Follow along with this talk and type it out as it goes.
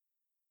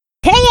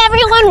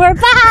everyone, we're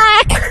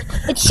back!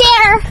 It's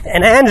Cher!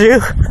 And Andrew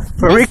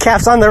for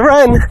recaps on the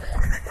run.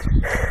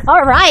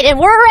 Alright, and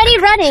we're already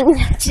running.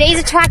 Today's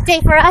a track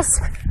day for us.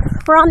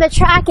 We're on the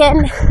track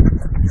and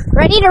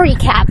ready to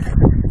recap.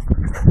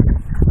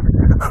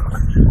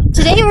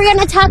 Today we're going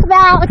to talk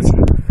about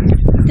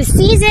the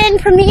season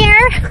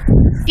premiere,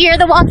 Fear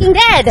the Walking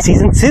Dead.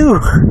 Season 2.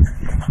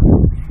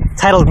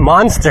 Titled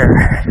Monster.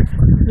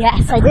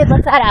 Yes, I did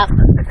look that up.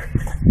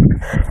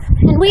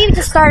 And we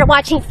just started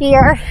watching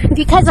Fear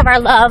because of our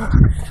love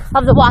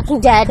of The Walking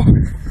Dead.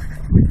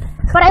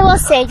 But I will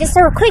say, just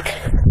a quick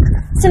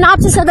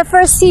synopsis of the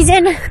first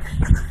season.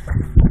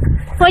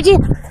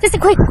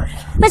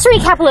 Let's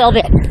recap a little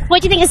bit.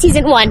 What do you think of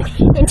season 1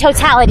 in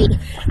totality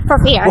for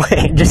Fear?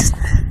 Wait, just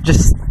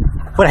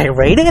what I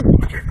rated?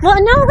 Well,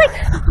 no,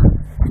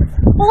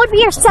 what would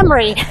be your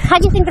summary? How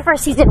do you think the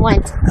first season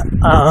went?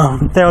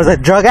 There was a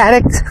drug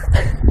addict,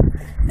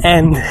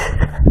 and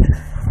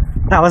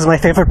that was my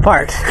favorite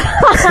part.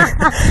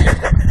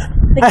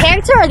 The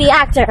character or the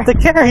actor? The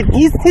character,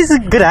 he's a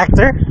good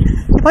actor.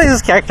 He plays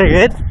his character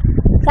good.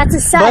 That's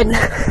his son.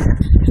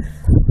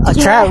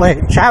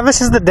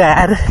 Travis is the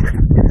dad.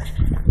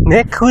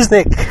 Nick, who's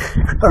Nick?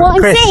 Well,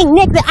 I'm saying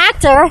Nick, the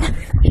actor,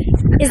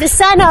 is the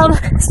son of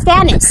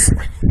Stannis.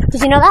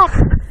 Did you know that?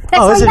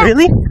 Is it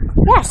really?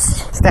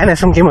 Yes. Stannis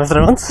from Game of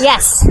Thrones?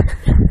 Yes.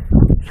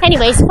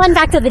 Anyways, fun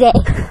fact of the day.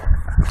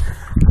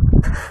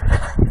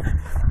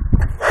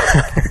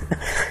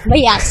 But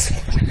yes.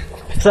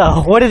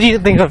 So, what did you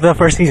think of the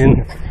first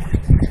season?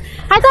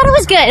 I thought it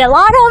was good. A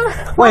lot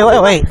of... Wait.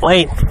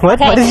 What?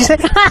 Okay. What did you say?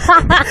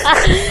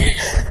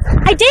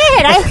 I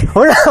did.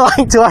 We're not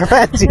lying to our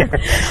fans here.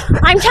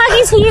 I'm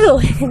talking to you.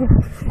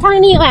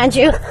 Talking to you,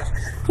 Andrew.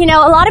 You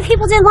know, a lot of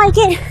people didn't like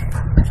it.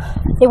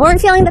 They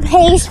weren't feeling the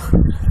pace,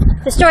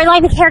 the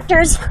storyline, the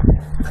characters.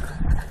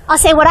 I'll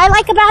say what I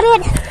like about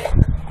it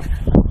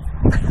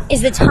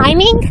is the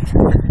timing.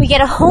 We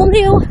get a whole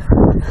new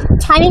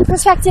timing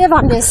perspective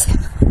on this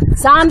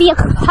zombie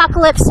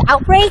apocalypse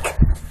outbreak.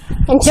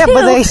 And Yeah,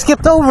 but they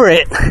skipped over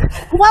it.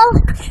 Well,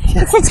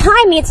 it's the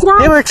timing. It's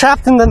not... They were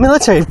trapped in the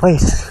military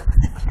place.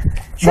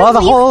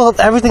 While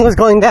everything was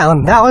going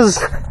down.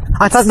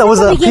 I thought that was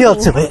an appeal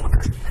to it.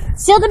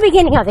 Still the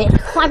beginning of it.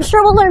 I'm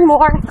sure we'll learn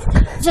more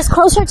just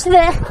closer to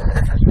the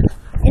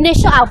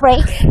initial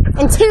outbreak.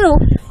 And 2,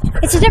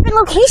 it's a different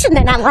location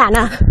than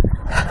Atlanta,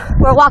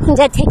 where Walking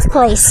Dead takes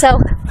place. So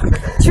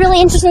it's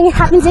really interesting. It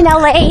happens in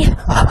LA.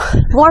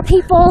 More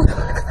people,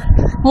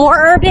 more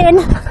urban.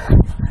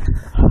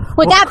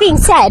 With that being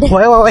said...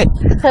 Wait.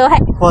 Go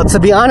ahead. Well, to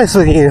be honest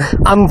with you,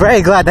 I'm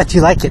very glad that you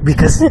like it,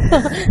 because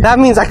that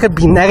means I could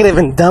be negative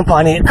and dump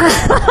on it.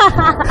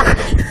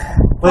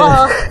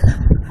 Well...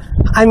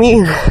 I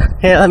mean,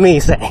 here, let me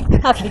say.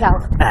 Okay, go.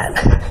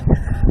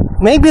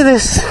 Maybe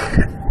this...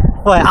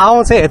 Well, I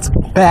won't say it's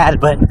bad,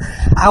 but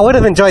I would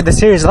have enjoyed the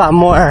series a lot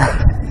more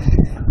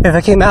if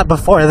it came out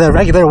before the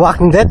regular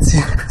Walking Dead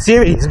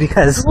series,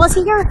 because... Well,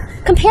 so you're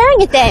comparing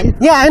it then.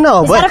 Yeah, I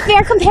know, but... Is that a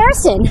fair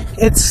comparison?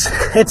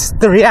 It's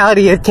the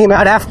reality. It came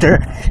out after.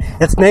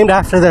 It's named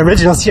after the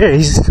original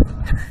series.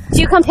 Do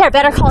you compare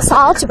Better Call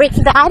Saul to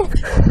Breaking Bad?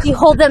 Do you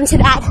hold them to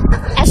that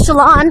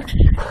echelon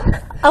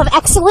of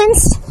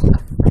excellence?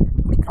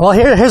 Well,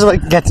 here's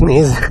what gets me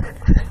is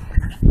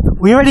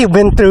we already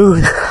been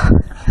through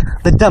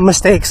the dumb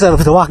mistakes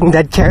of the Walking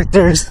Dead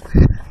characters,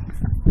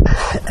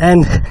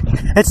 and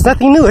it's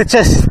nothing new. It's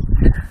just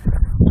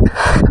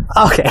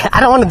okay.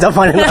 I don't want to dump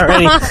on it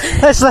already.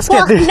 Let's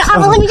get through.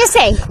 Let me just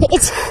say,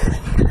 it's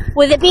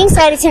with it being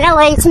said, it's in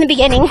LA. It's in the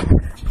beginning.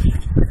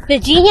 The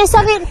genius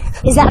of it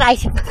is that I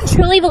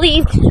truly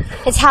believe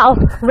it's how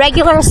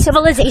regular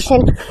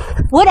civilization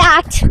would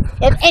act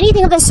if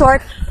anything of the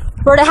sort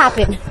were to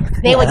happen.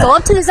 They would go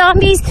up to the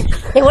zombies.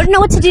 They wouldn't know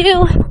what to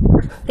do.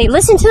 They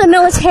listened to the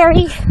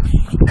military.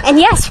 And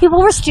yes,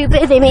 people were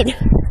stupid. They made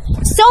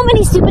so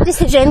many stupid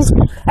decisions.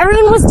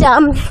 Everyone was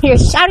dumb. You're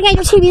shouting at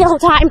your TV the whole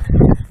time.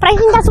 But I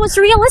think that's what's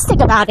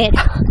realistic about it.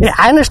 Yeah,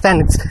 I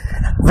understand. It's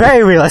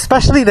very real,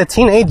 especially the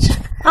teenage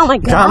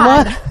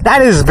drama.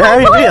 That is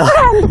very real.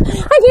 I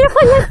need to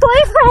find my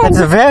boyfriend.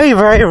 It's very,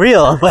 very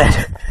real.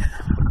 But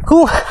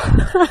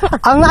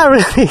I'm not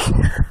really...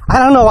 I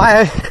don't know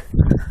why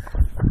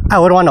I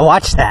would want to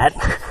watch that.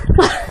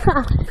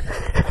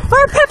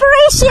 For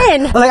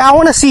preparation! Like, I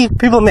want to see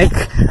people make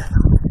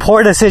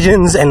poor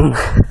decisions and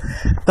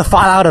the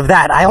fallout of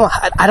that.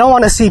 I don't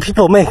want to see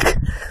people make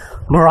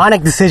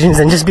moronic decisions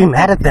and just be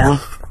mad at them.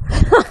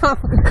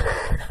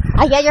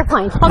 I get your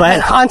point. Okay.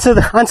 But onto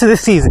the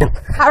season.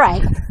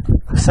 Alright.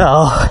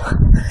 So,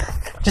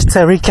 just to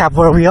recap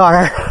where we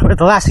are, where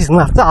the last season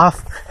left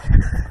off,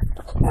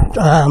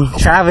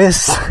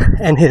 Travis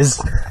and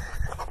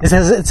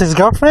it's his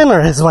girlfriend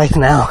or his wife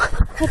now?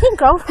 I think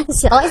girlfriend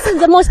still. This is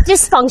the most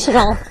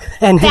dysfunctional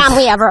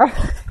family ever.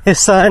 His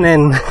son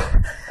and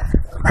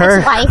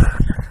her wife.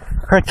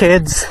 Her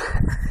kids.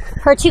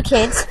 Her 2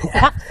 kids.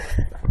 Yeah.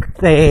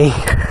 They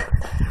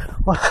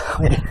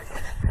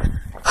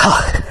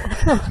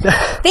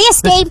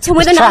escaped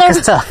with this another. Track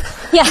is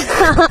tough. Yeah.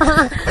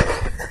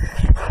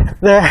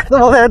 They're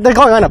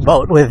going on a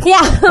boat with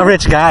a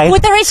rich guy.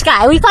 With the rich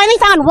guy. We finally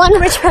found one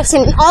rich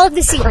person in all of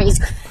the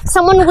series.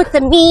 Someone with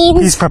the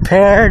means. He's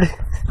prepared.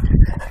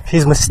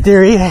 He's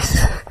mysterious.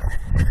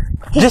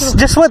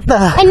 Just what the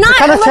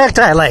kind of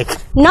character I like.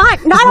 Not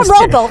a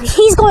rowboat.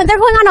 They're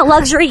going on a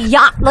luxury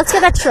yacht. Let's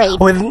get that straight.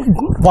 With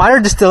water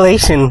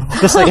distillation,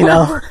 just so you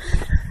know.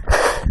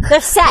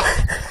 They're set.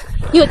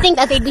 You would think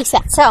that they'd be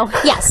set. So,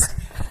 yes.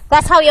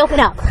 That's how we open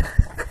up.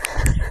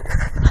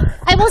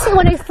 I will say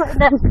when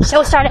the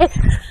show started,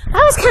 I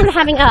was kind of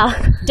having a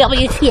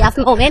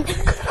WTF moment.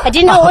 I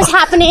didn't know what was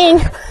happening.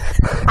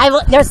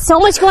 There's so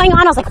much going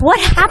on. I was like, what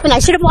happened? I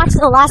should have watched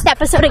the last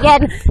episode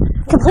again.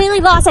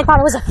 Completely lost. I thought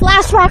it was a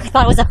flashback. I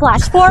thought it was a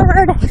flash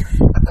forward.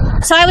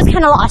 So I was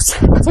kind of lost,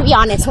 to be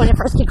honest, when it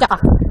first kicked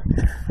off.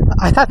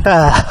 I thought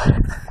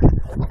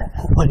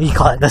what do you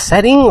call it? The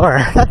setting or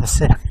not the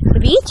setting? The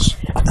beach?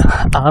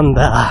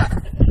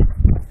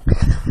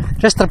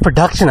 Just the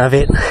production of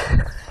it.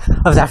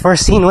 Of that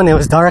first scene when it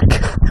was dark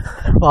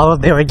while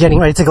they were getting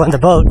ready to go on the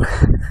boat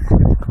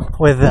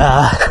with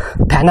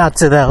pan out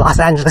to the Los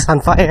Angeles on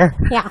fire.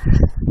 Yeah.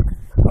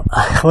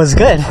 It was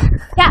good.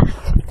 Yeah.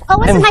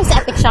 Oh, it's a nice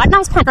epic shot.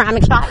 Nice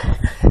panoramic shot.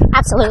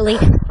 Absolutely.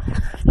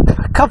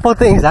 A couple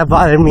things that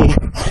bothered me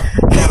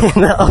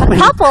in the opening.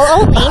 A couple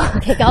only?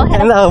 Okay, go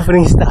ahead. In the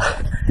opening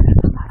stuff.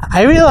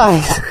 I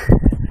realized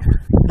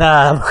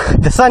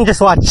the son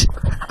just watched.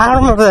 I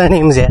don't remember their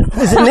names yet.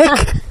 Is it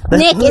Nick?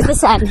 Nick is the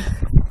son.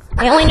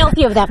 I only know a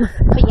few of them,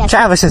 but yes.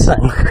 Travis's son.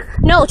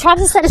 No,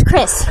 Travis's son is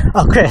Chris.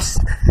 Oh, Chris.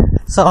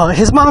 So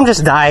his mom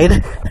just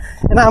died,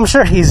 and I'm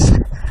sure he's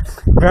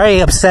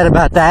very upset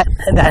about that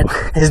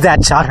his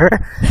dad shot her.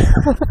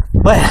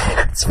 But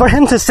it's for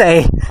him to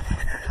say,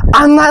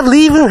 I'm not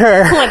leaving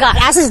her. Oh my god,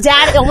 as his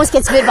dad almost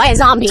gets bit by a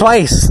zombie.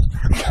 Twice.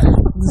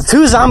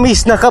 2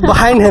 zombies snuck up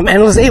behind him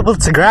and was able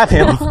to grab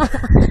him.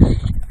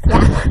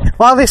 Yeah.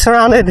 While they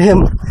surrounded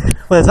him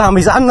with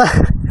zombies. I'm not...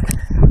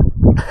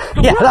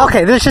 Yeah,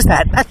 okay, there's just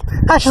that.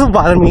 That just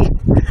bothered me.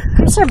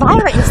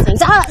 Survivor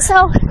instincts.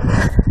 So,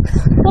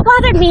 what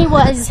bothered me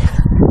was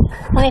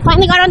when they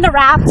finally got on the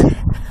raft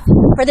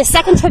for the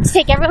second trip to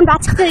take everyone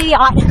back to the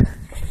yacht,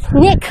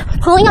 Nick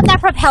pulling up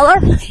that propeller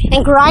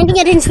and grinding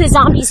it into the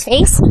zombie's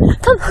face.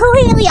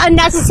 Completely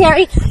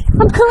unnecessary,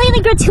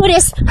 completely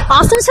gratuitous,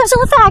 awesome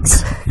special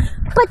effects.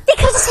 But they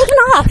could have just taken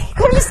off.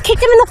 Could have just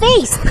kicked him in the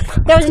face.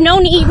 There was no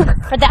need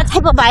for that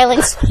type of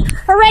violence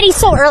already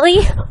so early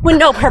with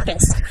no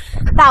purpose.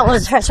 That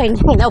was frustrating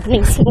in the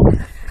opening scene.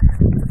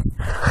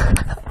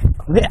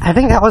 I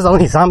think that was the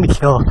only zombie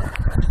kill.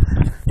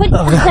 But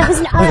that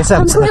was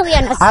completely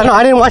unnecessary. I don't know,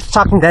 I didn't watch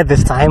Talking Dead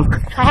this time.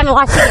 I haven't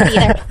watched it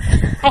either.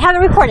 I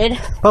haven't recorded.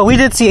 But we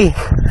did see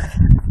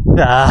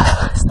the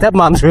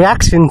stepmom's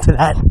reaction to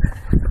that.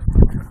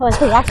 What was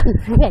her reaction?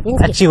 I didn't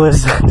see That she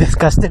was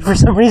disgusted for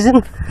some reason.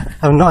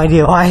 I have no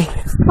idea why.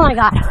 Oh my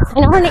god. I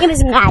know her name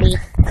is Maddie.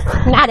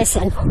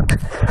 Madison.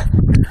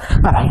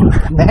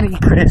 Alright. Maddie,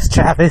 Chris,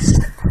 Travis,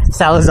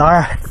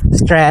 Salazar,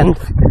 Strand,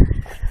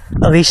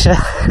 Alicia.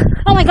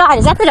 Oh my god,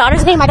 is that the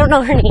daughter's name? I don't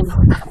know her name.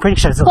 I'm pretty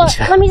sure it's Well,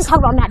 Alicia. let me just talk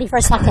about Maddie for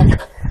a second.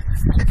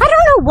 I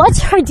don't know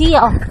what's her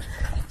deal.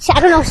 I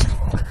don't know.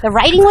 The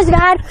writing was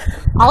bad.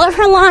 All of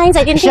her lines,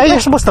 I didn't think... You're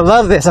supposed to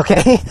love this,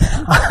 okay?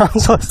 I'm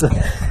supposed to...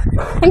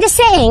 I'm just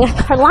saying,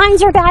 her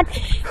lines are bad.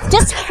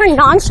 Just her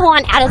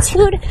nonchalant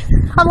attitude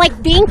of,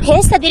 like, being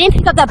pissed that they didn't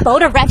pick up that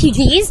boat of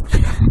refugees.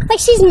 Like,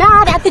 she's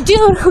mad at the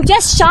dude who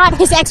just shot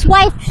his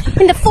ex-wife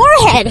in the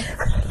forehead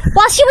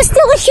while she was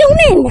still a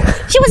human.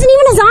 She wasn't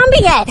even a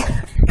zombie yet.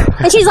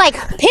 And she's, like,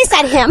 pissed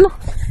at him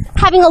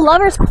having a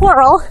lover's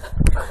quarrel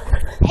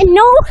and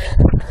no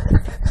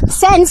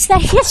sense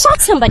that he has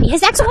shot somebody,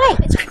 his ex-wife,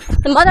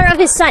 the mother of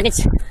his son.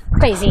 It's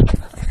crazy.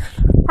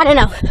 I don't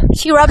know.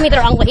 She rubbed me the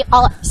wrong way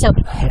all episode.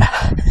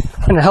 Yeah.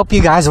 And I hope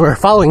you guys were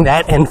following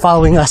that and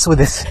following us with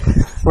this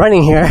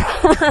running here.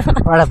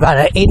 We're at about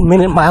an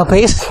 8-minute mile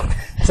pace.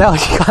 Is that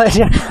what you call it?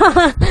 Yeah.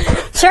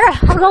 Sure,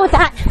 I'll go with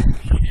that.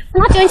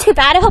 I'm not doing too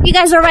bad. I hope you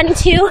guys are running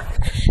too.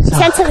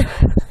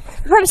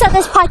 The purpose of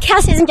this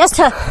podcast isn't just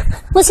to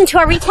listen to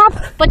our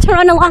recap, but to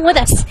run along with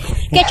us.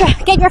 Get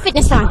your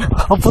fitness on.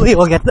 Hopefully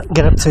we'll get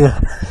up to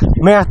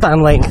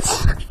marathon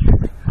lengths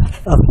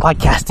of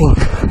podcasting.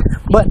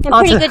 But And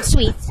pretty good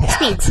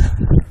speeds.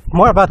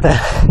 More about the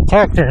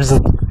characters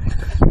in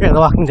Fear the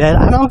Walking Dead.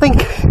 I don't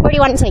think... Where do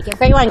you want to take it?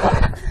 Where do you want to go?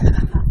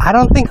 I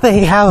don't think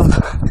they have...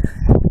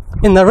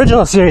 In the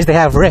original series, they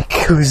have Rick,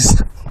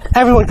 who's...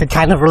 Everyone could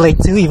kind of relate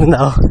to, even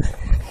though...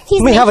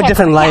 He's we have a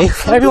different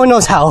life. Yeah. Everyone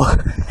knows how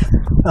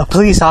a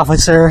police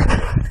officer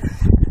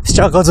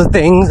struggles with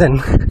things and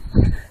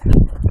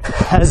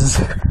has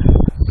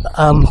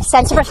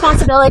sense of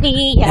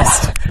responsibility,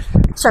 yes.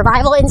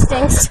 Survival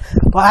instincts.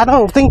 Well, I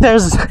don't think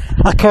there's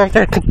a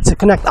character to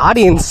connect the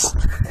audience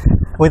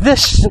with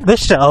this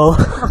show.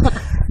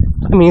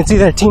 I mean, it's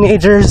either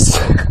teenagers,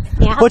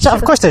 which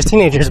of course there's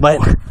teenagers, but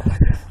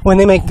when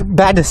they make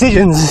bad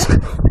decisions,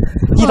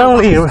 you don't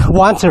really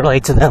want to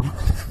relate to them.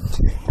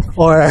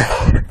 Or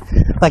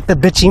like the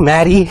bitchy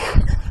Maddie.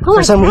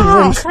 For some reason.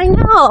 I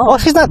know. Well,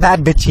 she's not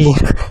that bitchy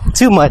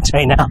too much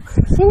right now.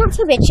 He's not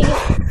too bitchy.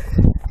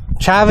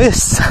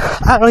 Travis,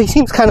 I don't know, he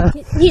seems kind of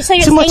So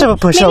you're too much saying of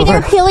a pushover. maybe they're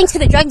appealing to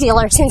the drug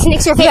dealer since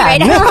Nick's your Yeah,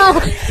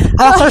 favorite. Nick,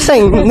 that's what I'm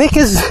saying. Nick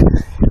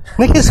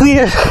is who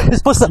you're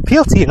supposed to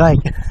appeal to, like,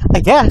 I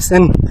guess,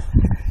 and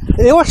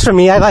it works for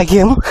me. I like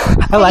him.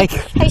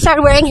 He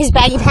started wearing his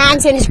baggy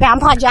pants and his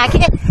grandpa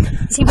jacket.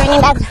 Is he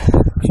bringing that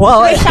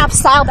thrift shop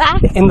style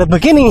back? In the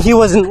beginning, he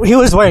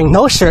was wearing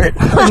no shirt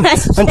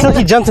until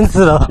he jumped into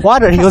the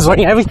water. He was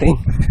wearing everything.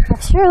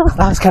 That's true.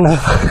 That was kind of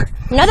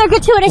Another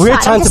gratuitous weird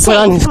shot. time to put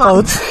on his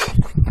clothes.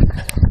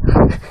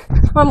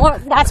 Well,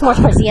 that's more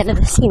towards the end of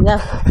the scene,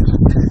 though.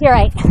 You're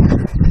right.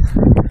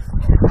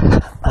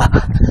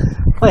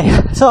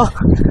 Wait, so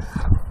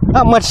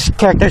not much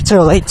character to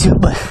relate to,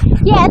 but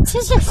Yeah, it's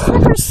just the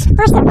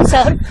first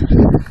episode.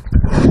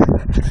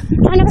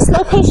 Kind of a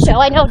slow-paced show.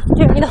 I know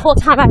during the whole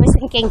time I was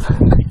thinking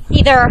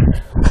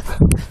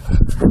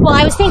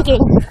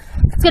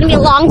it's going to be a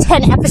long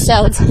 10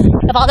 episodes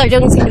if all they're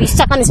doing is going to be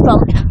stuck on this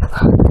boat.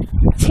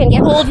 It's going to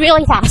get old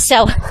really fast,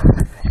 so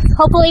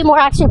hopefully more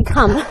action to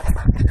come.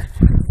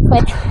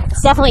 But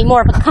it's definitely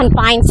more of a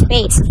confined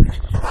space.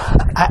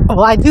 I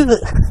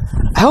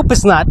hope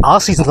it's not all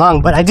season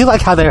long, but I do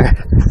like how they're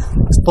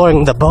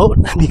exploring the boat,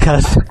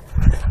 because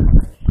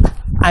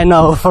I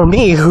know for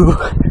me, who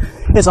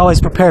is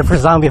always prepared for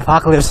zombie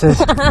apocalypses,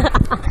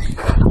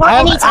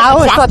 I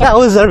always thought that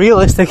was a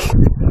realistic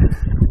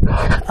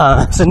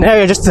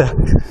scenario, just to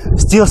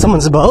steal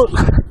someone's boat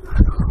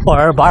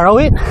or borrow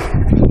it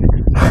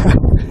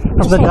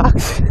from the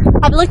docks.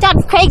 I've looked on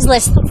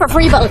Craigslist for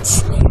free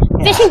boats.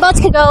 Fishing boats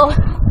could go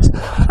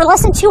for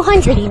less than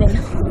 200 even.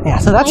 Yeah,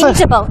 so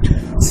that's a boat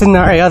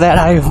scenario that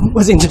I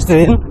was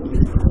interested in.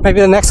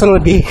 Maybe the next one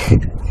would be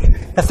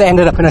if they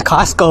ended up in a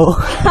Costco.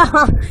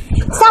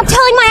 Stop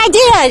telling my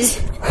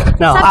ideas!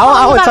 No,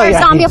 I won't tell you.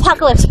 Zombie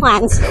apocalypse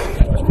plans.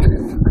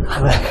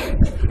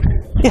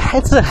 Yeah,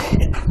 it's a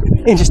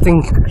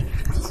interesting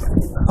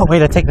way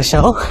to take the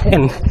show,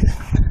 and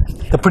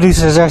the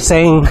producers are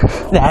saying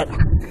that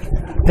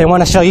they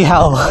want to show you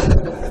how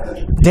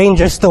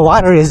dangerous the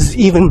water is,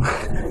 even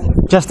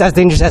just as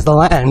dangerous as the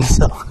land.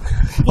 So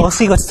we'll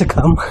see what's to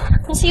come.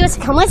 We'll see what's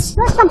to come. Let's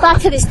come back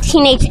to this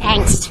teenage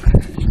angst.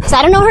 So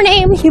I don't know her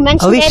name. You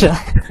mentioned Alicia.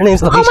 it. Her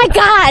name's Alicia. Oh my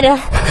god!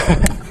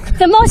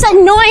 The most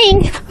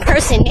annoying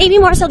person, maybe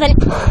more so than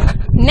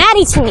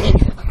Maddie to me.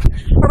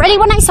 Already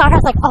when I saw her, I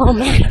was like, oh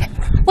man,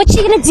 what's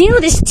she gonna do,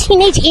 this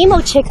teenage emo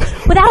chick,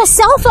 without a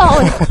cell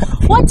phone?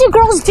 What do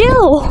girls do?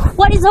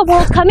 What is the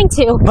world coming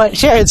to? But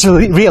sure, it's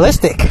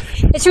realistic.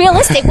 It's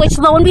realistic, which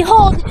lo and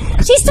behold,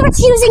 she starts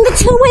using the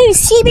two-way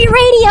CB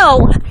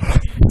radio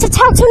to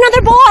talk to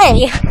another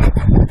boy.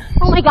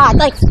 Oh my god,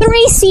 like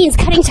 3 scenes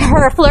cutting to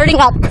her flirting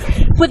up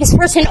with this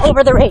person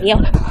over the radio.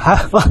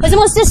 It was the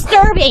most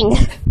disturbing.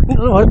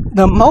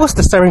 The most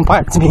disturbing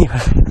part to me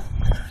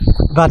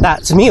about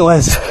that to me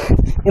was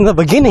in the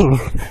beginning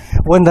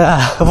when the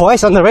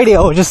voice on the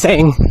radio was just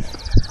saying,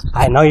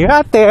 I know you're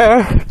out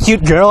there,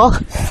 cute girl.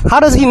 How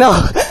does he know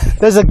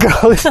there's a girl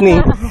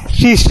listening?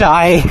 She's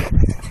shy.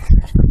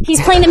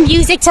 He's playing the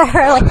music to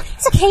her like,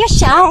 it's okay, you're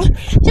shy.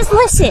 Just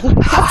listen.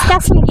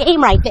 That's some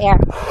game right there.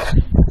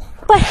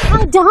 But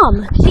how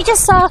dumb. She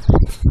just saw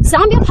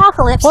zombie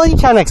apocalypse. Well, you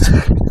can't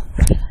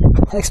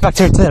expect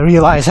her to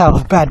realize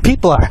how bad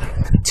people are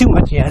too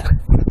much yet.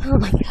 Oh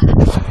my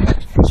god.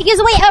 She gives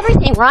away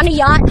everything. We're on a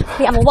yacht.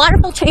 We have a water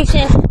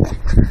filtration.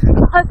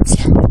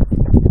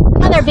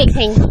 Another big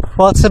thing.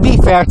 Well, to be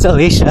fair to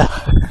Alicia.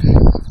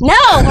 No,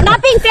 we're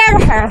not being fair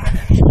to her.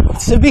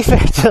 To be fair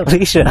to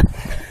Alicia.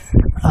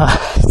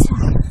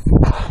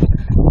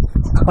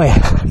 Wait.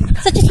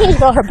 Such a teenage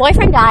girl. Her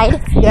boyfriend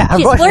died. Yeah, her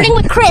she's boyfriend. flirting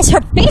with Chris, her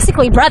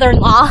basically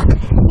brother-in-law.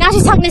 Now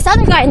she's talking to this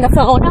other guy on the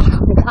phone. Oh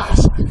my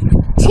gosh.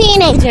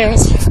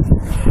 Teenagers.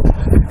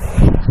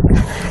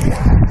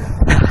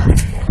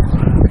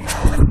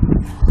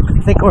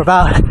 I think we're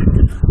about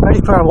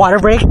ready for a water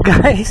break,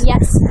 guys.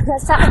 Yes.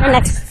 Let's stop at our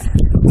next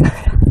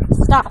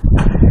stop.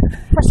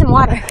 For some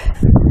water.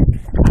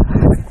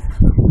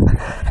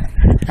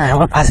 Alright, I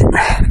want to pause it.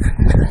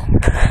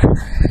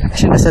 I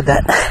shouldn't have said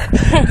that.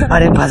 I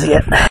didn't pause it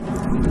yet.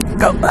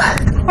 Go.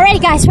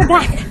 Alrighty guys, we're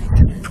back.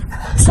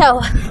 So,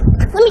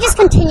 let me just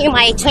continue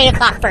my train of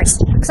thought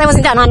first, because I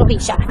wasn't done on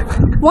Alicia.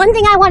 One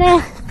thing I want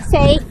to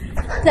say,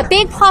 the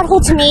big plot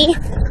hole to me,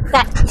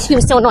 that she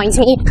was so annoying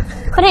to me,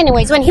 but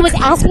anyways, when he was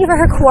asking for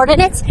her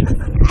coordinates,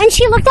 and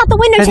she looked out the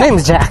window. His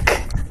name's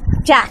Jack.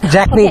 Jack.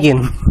 Jack Okay.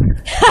 Negan.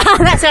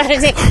 That's what I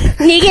was saying.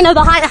 Negan of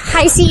the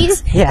high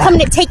seas, Yeah. coming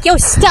to take your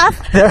stuff.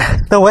 They're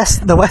the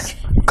West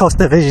Coast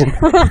Division.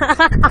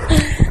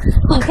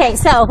 Okay,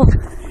 so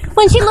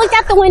when she looked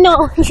out the window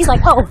and she's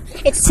like, "Oh,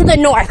 it's to the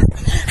north."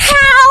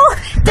 How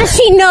does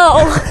she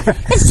know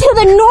it's to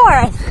the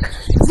north?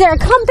 Is there a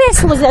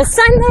compass? Was there a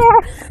sun there?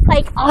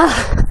 Like,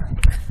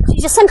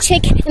 she's just some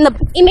chick in the.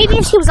 Maybe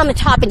if she was on the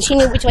top and she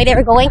knew which way they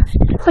were going,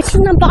 but she's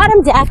on the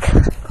bottom deck,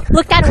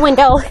 looked out a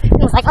window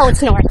and was like, "Oh,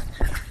 it's north."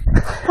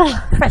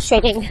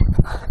 Frustrating.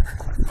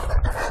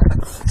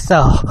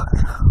 So,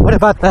 what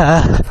about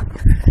the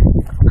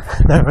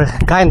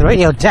guy on the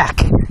radio, Jack?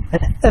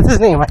 That's his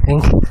name, I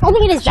think. I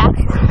think it is Jack.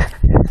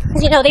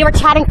 Because, you know, they were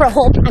chatting for a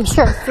whole, I'm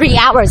sure, 3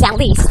 hours at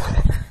least.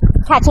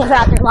 Catching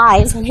about their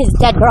lives and his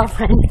dead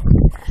girlfriend.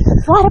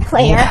 What a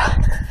player. Yeah.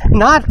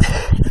 Not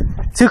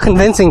too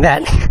convincing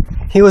that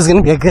he was going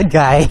to be a good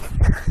guy.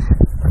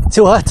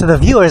 To us, to the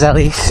viewers at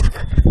least.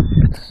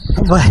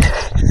 But,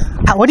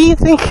 what do you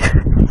think?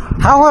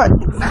 How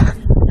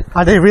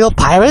are they real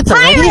pirates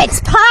already?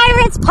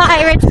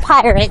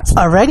 Pirates.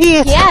 Already?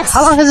 Yes.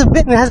 How long has it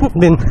been? It hasn't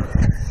been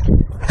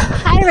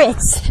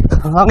Pirates.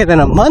 longer than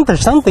a month or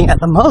something at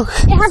the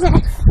most. It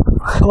hasn't.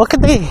 What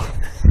could they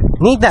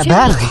need that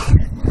badly?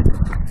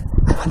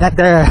 That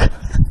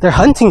they're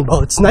hunting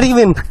boats. Not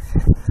even.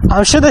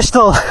 I'm sure there's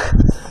still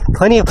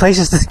plenty of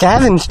places to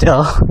scavenge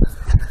still.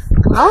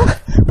 Well,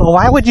 But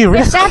why would you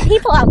there's risk? bad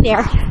people out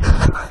there.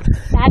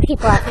 Bad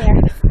people out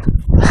there.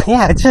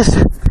 Yeah, it's just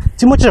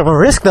too much of a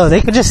risk though.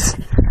 They could just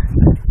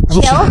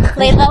Chill,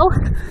 lay low.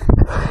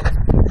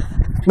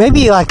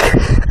 maybe like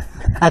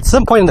at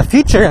some point in the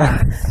future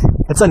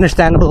it's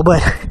understandable,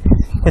 but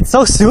it's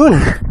so soon.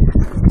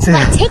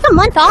 Like, take a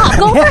month off.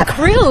 Go for a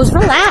cruise.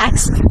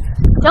 Relax.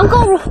 Don't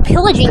go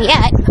pillaging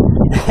yet.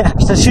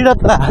 To shoot up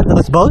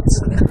those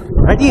boats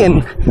already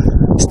and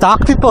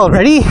stalk people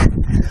already.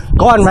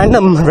 Go on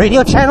random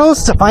radio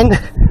channels to find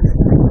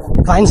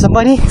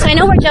somebody. So I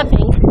know we're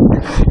jumping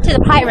to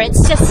the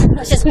pirates.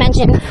 Let's just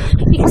mention,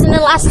 because in the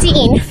last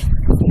scene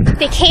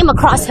they came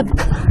across a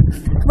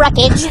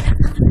wreckage,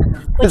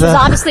 which was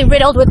obviously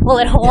riddled with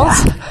bullet holes.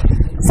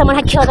 Someone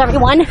had killed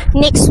everyone.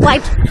 Nick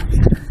swiped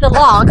the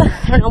log.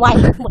 I don't know why.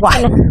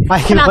 Why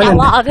he Came out that wouldn't-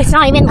 log. It's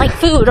not even like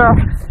food or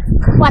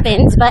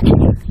weapons, but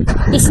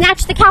he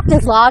snatched the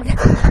captain's log,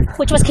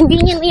 which was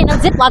conveniently in a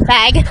Ziploc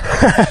bag.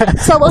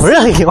 So we'll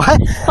Really? see What?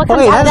 what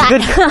comes Wait, out of that's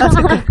that. good. That's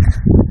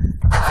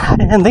good. I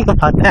didn't think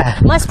about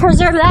that. Must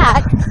preserve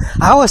that.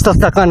 I was still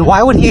stuck on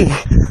why would he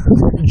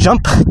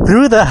jump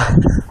through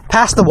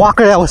past the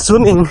walker that was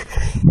swimming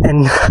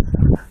and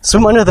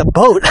swim under the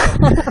boat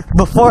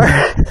before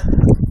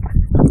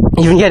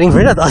even getting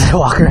rid of the other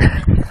walker.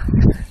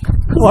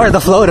 Or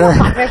the floater.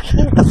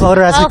 The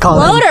floater as we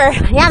call it.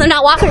 Floater. Yeah, they're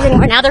not walkers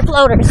anymore. Now they're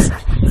floaters.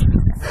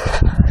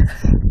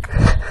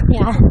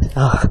 Yeah.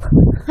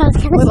 That was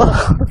kind of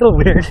A little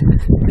weird.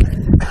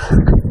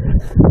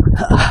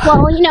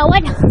 Well, you know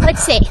what?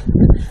 Let's see.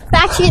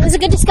 Back to, this is a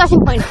good discussion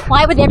point.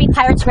 Why would there be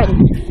pirates ready?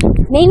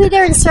 Maybe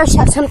they're in search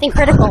of something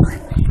critical.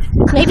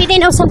 Maybe they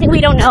know something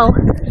we don't know.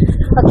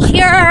 A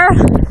cure,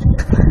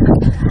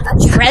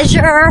 a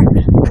treasure,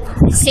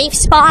 a safe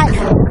spot.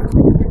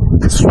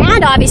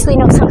 Strand obviously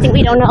knows something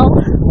we don't know,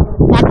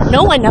 that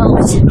no one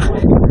knows.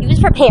 He was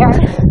prepared.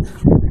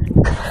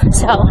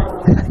 So,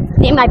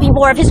 they might be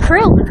more of his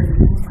crew.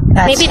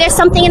 Maybe there's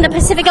something in the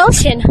Pacific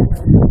Ocean.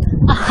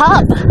 A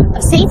hub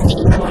of safety.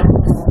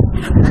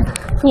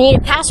 You need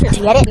a password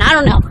to get it, and I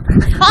don't know.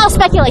 All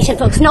speculation,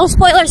 folks. No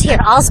spoilers here.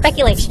 All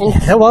speculation.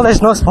 Yeah, well,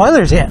 there's no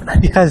spoilers yet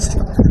because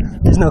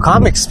there's no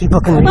comics.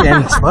 People can read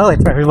and spoil it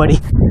for everybody.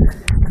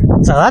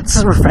 So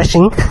that's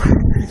refreshing.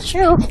 It's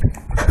true.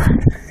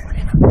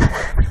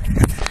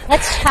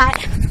 Let's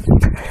chat.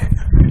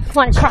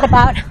 Want to chat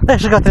about?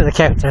 Let's go through the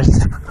characters.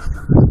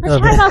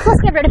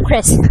 Let's get rid of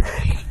Chris.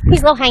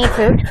 He's low-hanging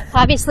fruit.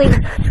 Obviously,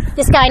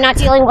 this guy not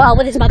dealing well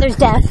with his mother's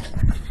death.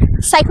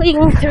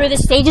 Cycling through the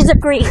stages of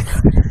grief.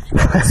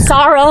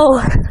 Sorrow,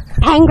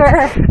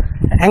 anger.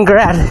 Anger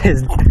at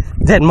his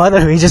dead mother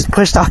who he just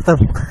pushed off the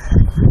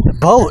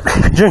boat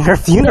during her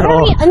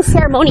funeral. Very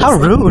unceremonious. How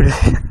rude.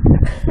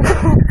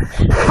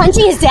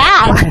 Punching his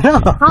dad. I know.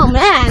 Oh,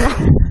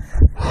 man.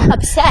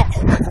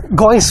 Upset.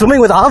 Going swimming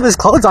with all of his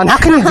clothes on. How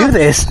can you do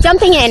this?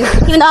 Jumping in,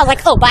 even though I was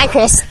like, oh, bye,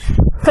 Chris.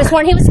 Chris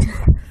warned he was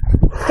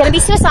gonna be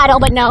suicidal,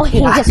 but no, he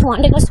just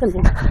wanted to go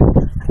swimming.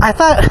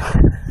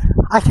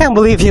 I can't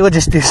believe he would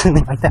just do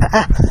something like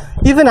that.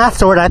 Even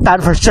afterward, I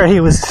thought for sure he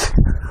was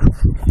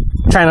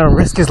trying to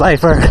risk his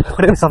life or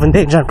put himself in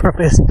danger on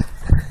purpose.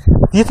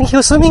 Do you think he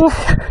was swimming?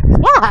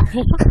 Yeah.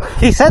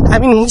 He said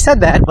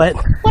that, but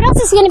What else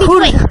is he gonna be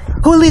doing?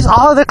 who leaves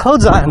all of their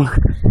clothes on?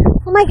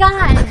 Oh my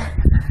god.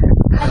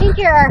 I think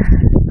you're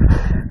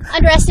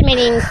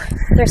underestimating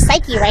their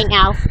psyche right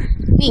now.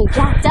 Being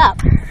jacked up.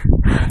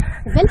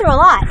 They've been through a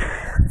lot.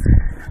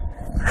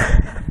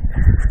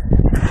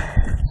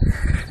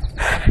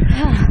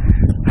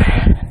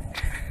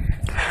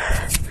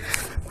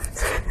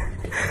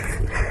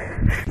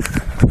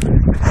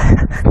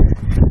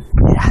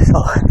 Yeah,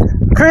 so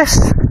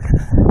Chris,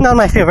 not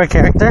my favorite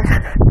character.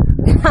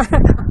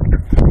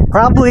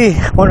 Probably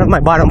one of my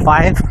bottom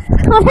 5.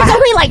 Oh, there's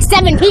only like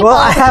 7 people. Well,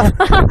 I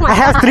Oh my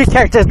have God. 3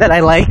 characters that I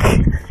like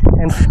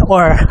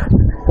or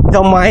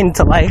don't mind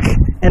to like,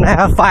 and I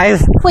have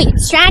 5. Wait,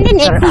 Strand and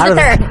Nick. Out Who's the of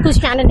the- third? Who's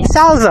Strand and Nick?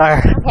 Salazar,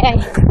 Okay.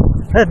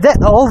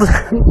 the old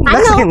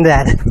Mexican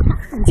dad.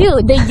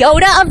 Dude, the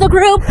Yoda of the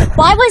group.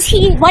 Why did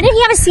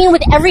he have a scene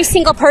with every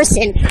single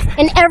person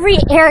in every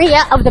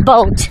area of the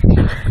boat?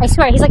 I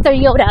swear, he's like the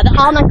Yoda, the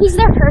all-knowing. He's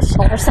their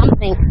Herschel or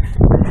something.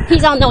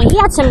 He's all-knowing. He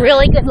had some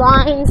really good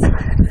lines.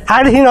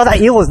 How did he know that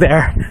you was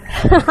there?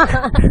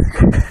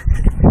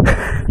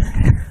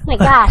 My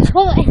gosh.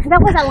 Well,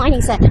 that was that line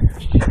he said.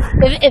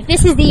 If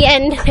this is the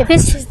end,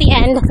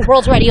 the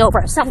world's already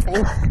over. Something.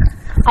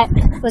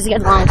 It was a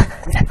good line.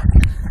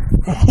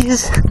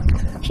 He's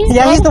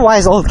good. the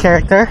wise old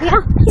character.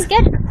 Yeah, he's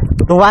good.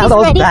 The wild He's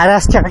old ready.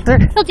 badass character.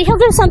 He'll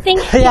do something.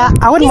 Yeah,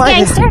 I wouldn't He's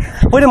mind.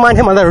 gangster. Wouldn't mind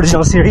him on the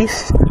original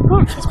series.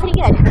 Yeah, he's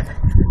pretty good.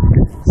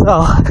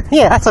 So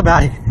yeah, that's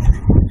about it.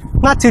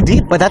 Not too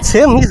deep, but that's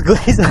him. He's good.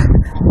 He's He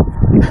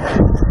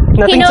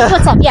nothing knows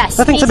what's up. Yes.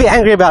 nothing to He's- be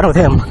angry about with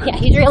him. Yeah,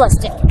 he's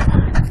realistic.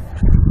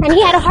 And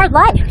he had a hard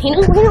life. He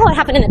knew what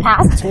happened in the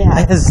past.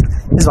 Yeah, his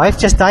wife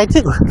just died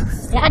too.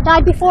 Dad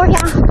died before, yeah.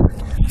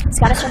 He's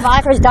got to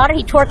survive for his daughter.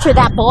 He tortured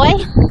that boy.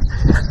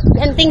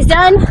 Getting things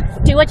done,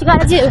 do what you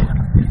gotta do.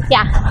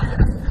 Yeah.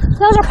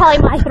 Those are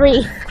probably my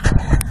three.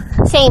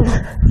 Same.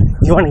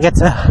 You want to get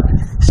to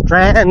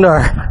Strand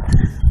or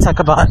talk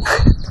about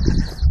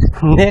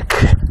Nick?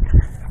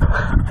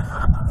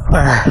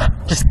 Or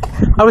just,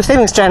 are we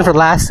saving Strand for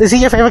last? Is he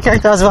your favorite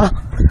character as well?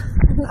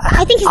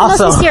 I think he's the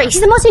Also- most mysterious.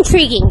 He's the most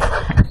intriguing.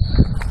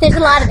 There's a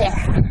lot of there.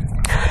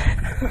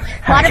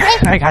 Water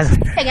break? Alright guys,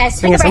 Hey guys,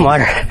 bring take us a some break.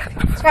 water.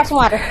 Let's grab some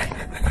water.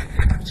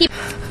 Keep.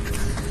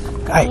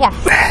 Alright.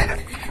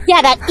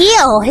 Yeah, that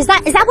eel. Is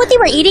that what they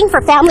were eating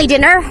for family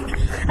dinner?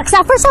 Because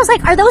at first I was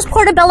like, are those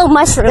portobello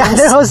mushrooms? Yeah,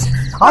 there was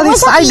all Or these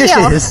was that side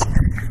eel? dishes.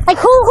 Like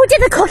who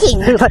did the cooking?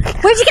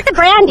 Like Where'd you get the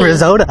brandy?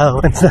 risotto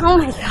and stuff. Oh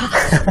my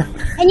god.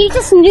 And you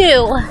just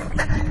knew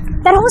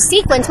that whole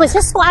sequence was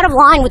just so out of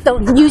line with the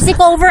music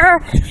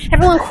over,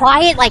 everyone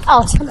quiet, like,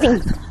 oh,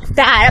 something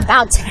bad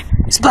about to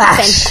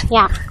Splash! happen.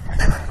 Yeah,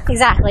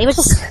 exactly. It was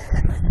just,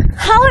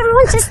 how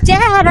everyone's just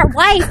dead, our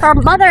wife, our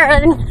mother,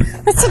 and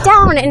let's sit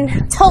down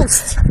and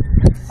toast.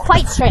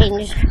 Quite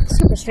strange.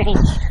 Super strange.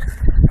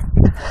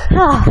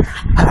 Oh,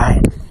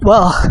 Alright,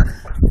 well,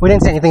 we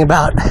didn't say anything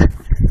about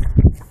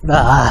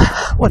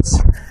what's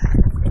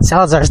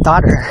Salazar's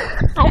daughter.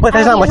 But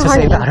there's I not much to don't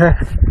say know about her.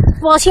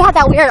 well, she had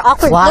that weird,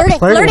 awkward Flirting.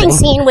 flirting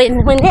scene with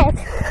Nick.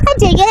 I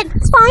dig it.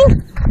 It's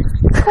fine.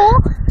 It's cool.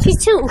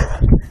 She's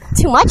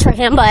too much for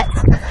him, but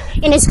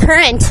in his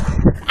current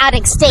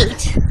addict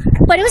state.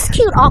 But it was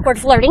cute, awkward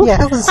flirting.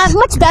 Yeah, it was-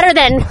 much better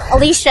than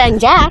Alicia and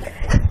Jack.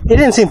 It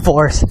didn't seem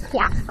forced.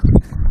 Yeah.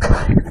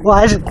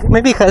 Well,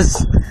 maybe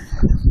because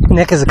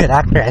Nick is a good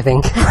actor, I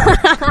think.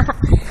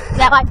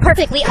 That like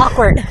perfectly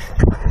awkward.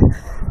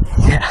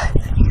 Yeah.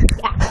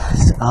 Yeah.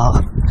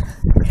 So,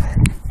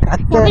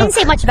 Well, we didn't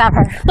say much about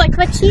her, but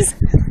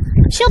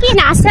she'll be an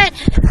asset.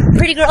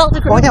 Pretty girl of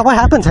the group. oh yeah, what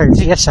happened to her? Did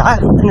she get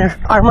shot? And her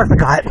armor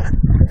forgot.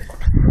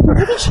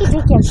 Maybe she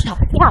did get shot.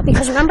 Yeah,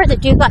 because remember the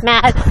dude got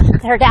mad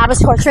that her dad was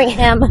torturing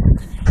him.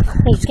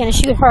 And he was gonna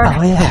shoot her.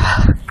 Oh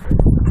yeah.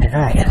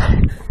 Right.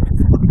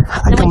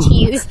 And when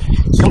she used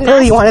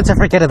Completely wanted to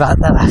forget about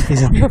that last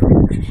season.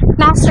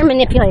 master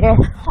manipulator,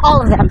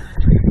 all of them,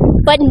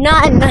 but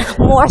none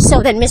more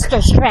so than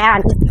Mr.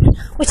 Strand.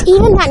 Which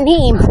even that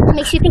name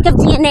makes you think of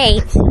DNA.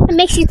 It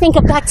makes you think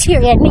of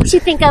bacteria. It makes you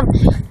think of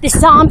the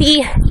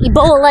zombie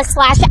Ebola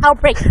 /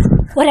 outbreak,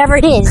 whatever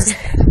it is.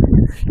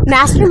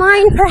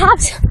 Mastermind,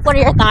 perhaps? What are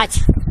your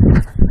thoughts?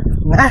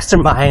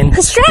 Mastermind.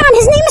 The Strand.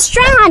 His name is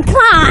Strand. Come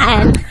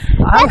on.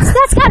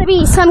 That's got to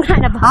be some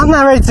kind of I'm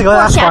not ready to go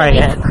that far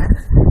yet.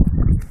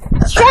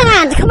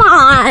 Strand. Come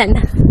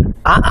on.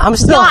 I'm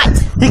still. Not.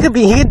 He could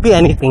be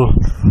anything.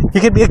 He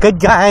could be a good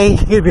guy.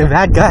 He could be a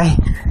bad guy.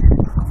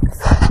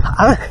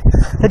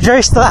 The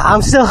jury's still.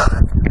 I'm still.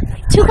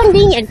 Too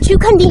convenient. Too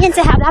convenient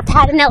to have that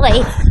pad in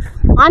LA.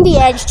 On the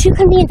edge. Too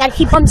convenient that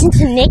he bumps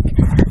into Nick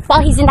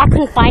while he's in that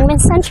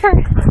confinement center.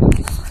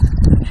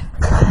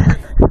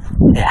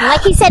 Yeah.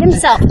 Like he said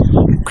himself,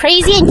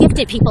 crazy and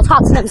gifted people talk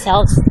to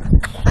themselves.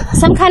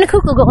 Some kind of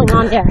cuckoo going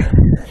on there.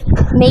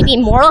 Maybe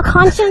moral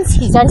conscience.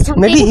 He's done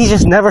something. Maybe he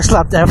just never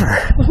slept ever.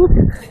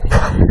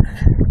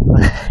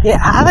 Yeah,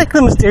 I like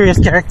the mysterious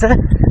character.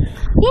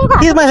 Yeah,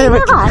 He's my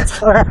favorite.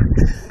 not? Or,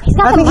 He's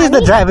got I think he's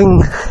the money.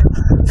 driving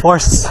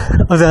force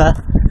of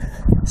the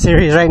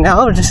series right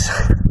now. Just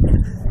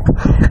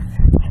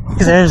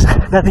because there's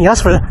nothing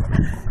else for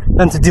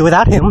them to do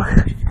without him.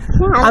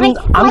 Yeah, I'm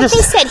like just-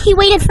 they said, he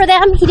waited for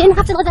them. He didn't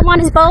have to let them on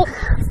his boat.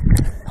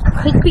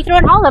 He could be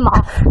throwing all of them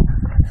off.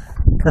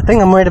 The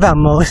thing I'm worried about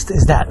most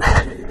is that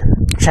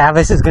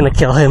Travis is gonna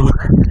kill him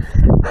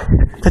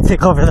to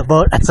take over the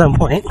boat at some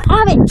point.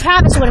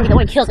 Travis wouldn't be the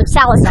one who killed him.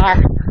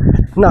 Salazar.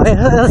 No,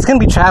 it's gonna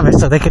be Travis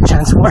so they could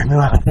transform him,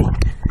 I think.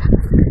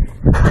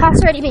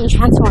 Travis already being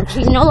transformed.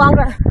 He's no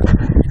longer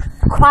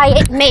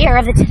quiet mayor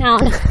of the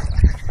town.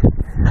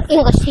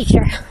 English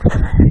teacher.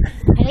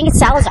 I think it's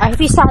Salazar. If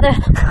you saw the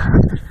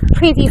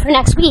preview for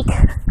next week,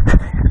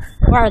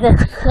 or the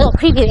little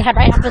preview they had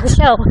right after the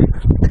show,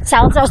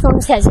 Salazar's the one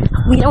who says,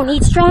 "We don't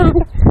need Strand."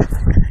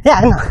 Yeah,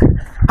 I know.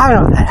 I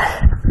know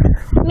that.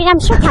 I mean, I'm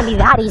sure it can't be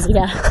that easy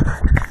to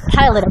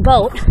pilot a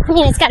boat. I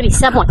mean, it's got to be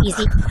somewhat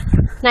easy.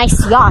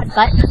 Nice yacht,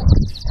 but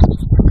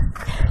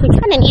you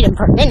kind of need him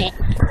for a minute,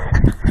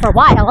 for a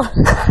while,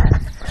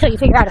 until you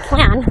figure out a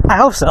plan. I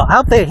hope so. I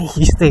hope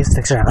he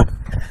sticks around.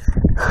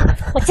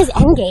 What's his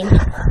end game?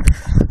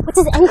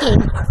 What's his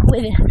endgame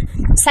with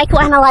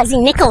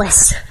psychoanalyzing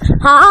Nicholas?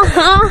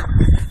 Huh?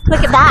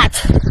 Look at that.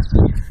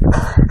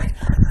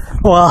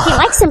 Well, He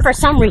likes him for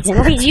some reason,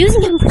 or he's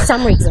using him for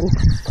some reason.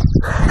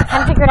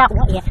 Haven't figured out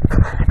what yet.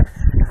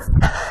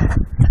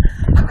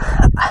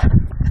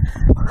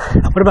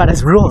 what about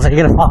his rules? Are you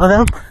gonna follow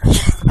them?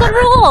 The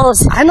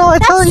rules. I know. I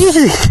tell you.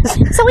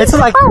 So we It's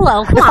like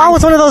follow. Come if I on.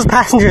 was one of those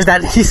passengers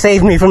that he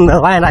saved me from the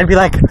land, I'd be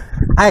like,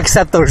 I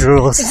accept those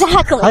rules.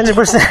 Exactly.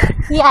 100%.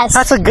 Yes.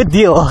 That's a good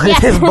deal. Yeah.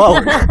 His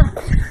boat.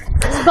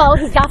 His boat.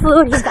 He's got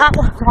food. He's got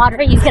water.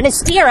 He's gonna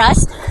steer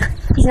us.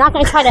 He's not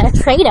gonna try to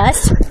trade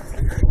us.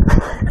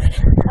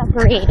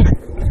 Agreed.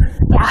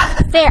 Yeah.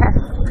 Fair.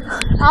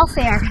 All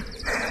fair.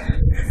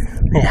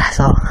 Yeah.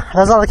 So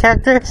those all the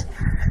characters.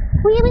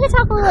 We can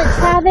talk a little about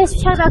Travis.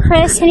 We talked about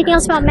Chris. Anything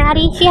else about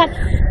Maddie? She had,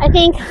 I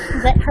think,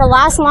 that her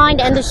last line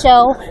to end the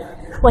show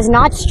was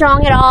not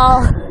strong at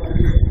all.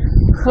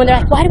 When they're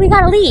like, "Why do we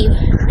gotta leave?"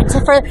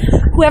 Except for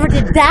whoever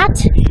did that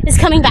is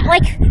coming back.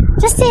 Like,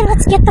 just say,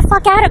 "Let's get the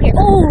fuck out of here."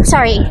 Oh,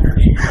 sorry.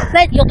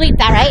 You'll bleep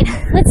that, right?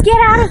 Let's get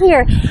out of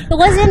here. It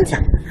wasn't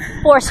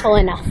forceful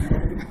enough.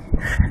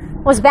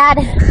 It was bad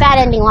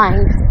ending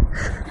line.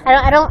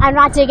 I'm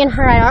not digging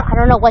her. I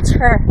don't know what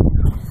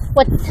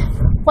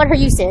her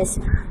use is.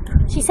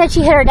 She said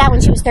she hit her dad when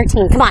she was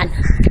 13. Come on.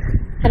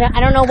 I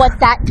don't know what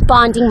that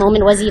bonding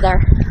moment was either.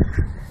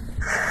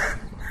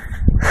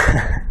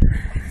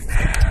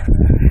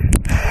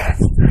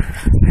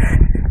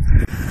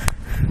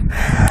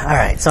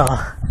 Alright, so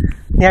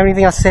you have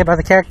anything else to say about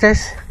the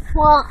characters?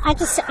 Well,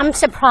 I'm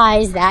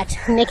surprised that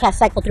Nick has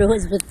cycled through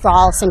his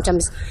withdrawal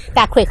symptoms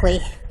that quickly.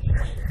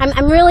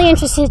 I'm really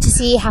interested to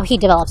see how he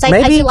develops.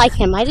 I do like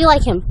him. I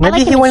like Maybe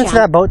him he as went into Sean.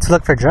 that boat to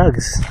look for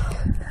drugs.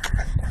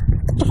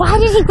 Why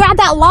did he grab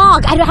that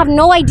log? I have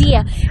no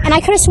idea. And I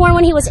could have sworn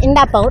when he was in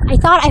that boat, I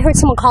thought I heard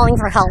someone calling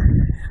for help.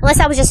 Unless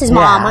that was just his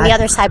mom on the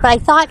other side. But I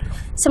thought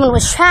someone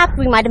was trapped.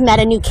 We might have met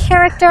a new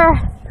character.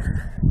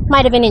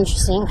 Might have been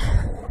interesting.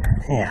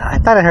 Yeah, I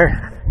thought I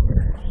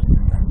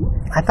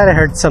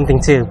heard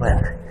something too,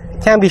 but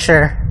can't be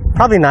sure.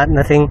 Probably not.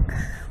 Nothing.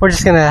 We're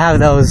just gonna have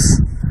those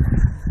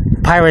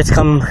pirates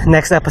come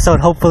next episode.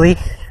 Hopefully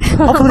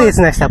it's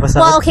next episode.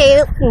 Well,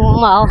 okay.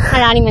 Well, I'm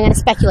not even going to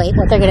speculate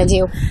what they're going to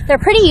do. They're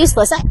pretty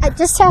useless.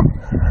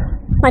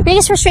 My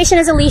biggest frustration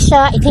is Alicia.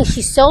 I think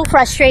she's so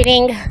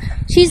frustrating.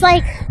 She's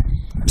like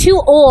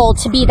too old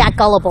to be that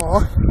gullible,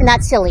 and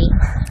that's silly.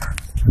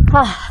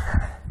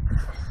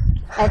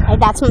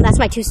 That's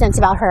my 2 cents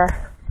about her.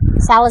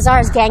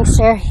 Salazar's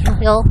gangster.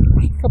 He'll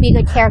be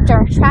a good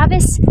character.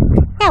 Travis,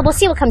 yeah, we'll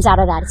see what comes out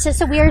of that. It's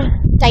just a weird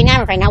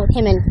dynamic right now with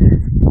him and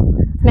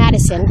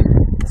Madison.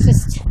 It's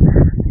just,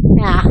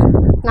 yeah,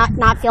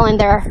 not feeling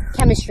their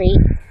chemistry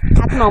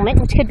at the moment,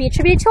 which could be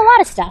attributed to a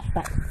lot of stuff.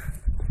 But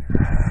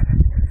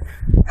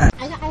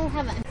I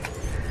have a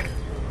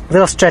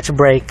little stretch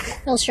break.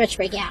 little stretch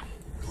break, yeah.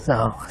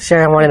 So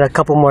Sharon wanted a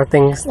couple more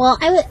things. Well,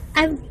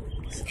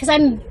 because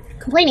I'm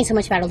complaining so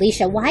much about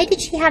Alicia. Why did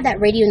she have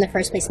that radio in the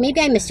first place? Maybe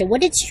I missed it.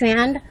 What did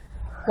Strand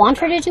want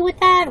her to do with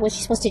that? Was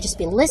she supposed to just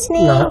be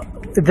listening? No,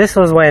 this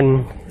was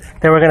when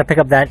they were gonna pick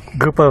up that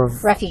group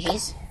of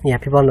Refugees. Yeah,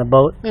 people on the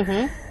boat.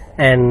 Mm-hmm.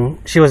 And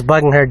she was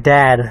bugging her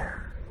dad.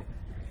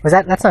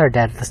 That's not her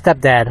dad, the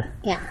stepdad.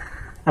 Yeah.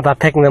 About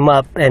picking them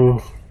up, and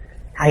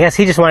I guess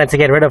he just wanted to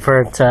get rid of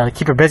her to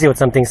keep her busy with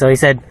something. So he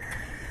said,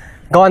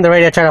 "Go on the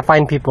radio, try to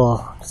find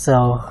people,"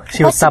 so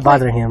she would stop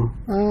bothering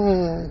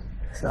him.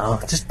 So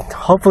just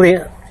hopefully,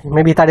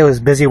 maybe he thought it was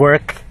busy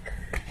work.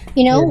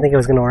 You know, I didn't think it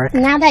was gonna work.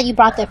 Now that you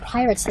brought the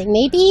pirates thing,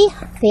 maybe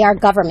they are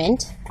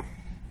government,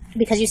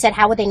 because you said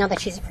how would they know that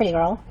she's a pretty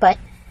girl? But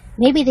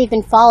maybe they've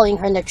been following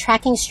her and they're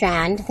tracking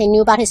Strand. They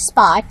knew about his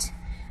spot,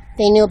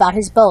 they knew about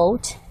his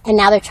boat, and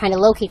now they're trying to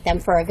locate them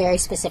for a very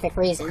specific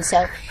reason.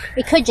 So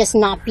it could just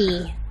not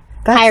be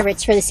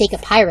pirates for the sake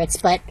of pirates,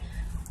 but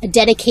a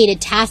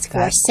dedicated task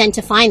force sent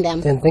to find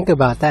them Didn't think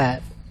about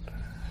that.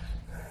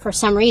 for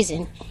some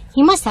reason.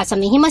 He must have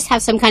something. He must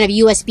have some kind of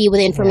USB with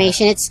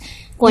information. It's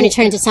going to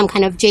turn into some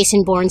kind of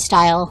Jason Bourne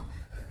style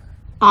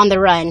on the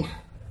run.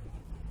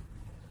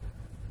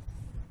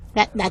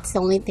 That's the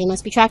only thing.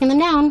 Must be tracking them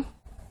down.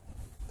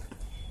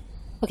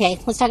 Okay,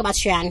 let's talk about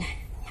Strand.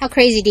 How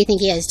crazy do you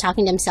think he is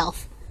talking to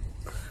himself?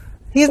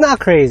 He's not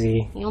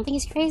crazy. You don't think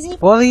he's crazy?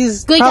 Well,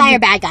 he's Good guy or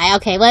bad guy?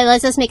 Okay,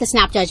 let's just make a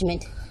snap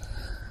judgment.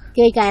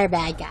 Good guy or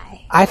bad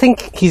guy? I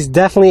think he's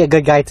definitely a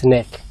good guy to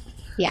Nick.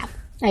 Yeah,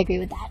 I agree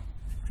with that.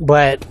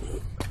 But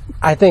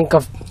I think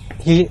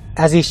he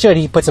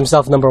puts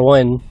himself number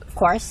one. Of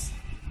course.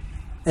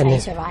 And How you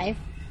survive.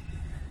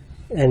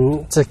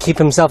 And to keep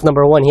himself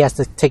number one, he has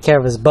to take care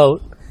of his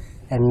boat,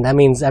 and that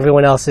means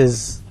everyone else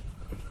is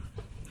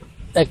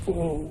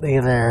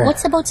either.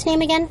 What's the boat's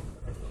name again?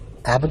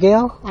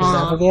 Abigail? Is it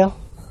Abigail?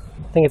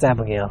 I think it's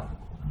Abigail.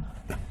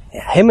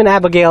 Yeah, him and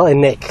Abigail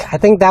and Nick. I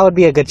think that would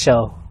be a good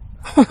show.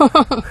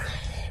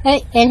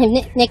 And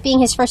Nick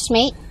being his first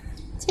mate.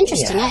 It's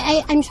interesting.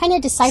 Yeah. I'm trying to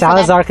decipher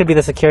Salazar could be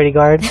the security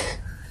guard.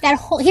 that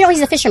whole.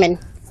 He's a fisherman.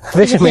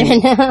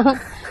 Fisherman.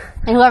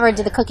 and whoever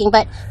did the cooking,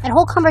 but that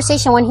whole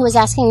conversation when he was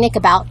asking Nick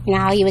about, you know,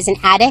 how he was an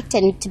addict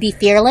and to be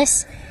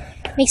fearless,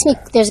 makes me,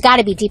 there's got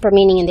to be deeper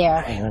meaning in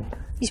there.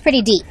 He's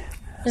pretty deep.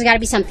 There's got to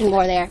be something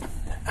more there.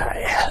 All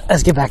right,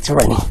 let's get back to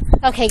running.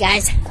 Okay,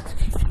 guys.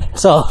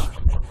 So,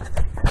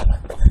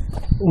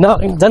 no,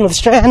 done with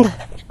Strand.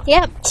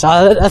 Yep. So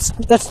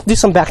let's do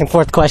some back and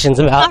forth questions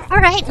about All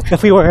right.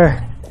 if we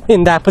were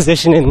in that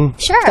position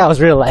and Sure. that was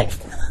real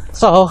life.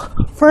 So,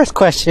 first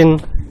question: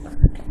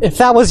 if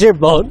that was your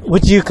boat,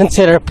 would you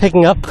consider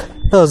picking up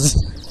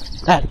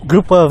that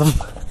group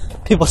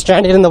of people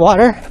stranded in the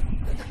water?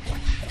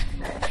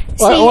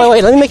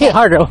 Wait, let me make it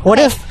harder. What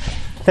if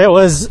there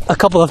was a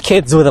couple of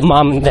kids with a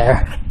mom in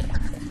there?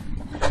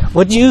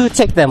 Would you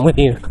take them with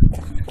you?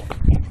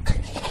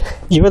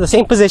 You were the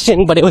same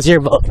position, but it was your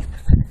boat.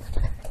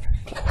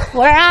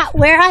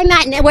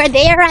 Where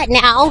they are at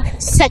now,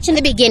 such in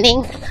the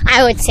beginning,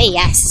 I would say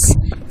yes.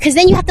 Because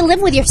then you have to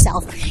live with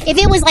yourself. If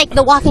it was like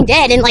The Walking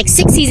Dead and like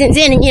 6 seasons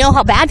in and you know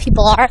how bad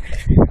people are,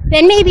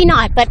 then maybe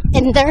not. But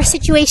in their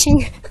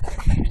situation,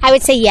 I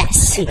would say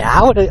yes. Yeah,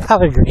 I would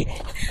agree.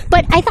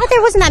 But I thought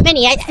there wasn't that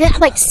many,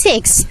 like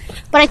 6.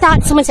 But I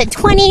thought someone said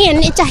 20, and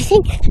I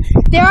think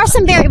there are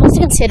some variables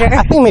to consider.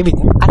 I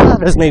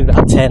thought it was maybe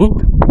about 10,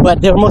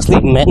 but they were mostly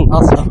men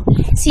also.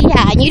 See,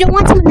 yeah, and you don't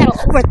want someone that'll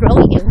overthrow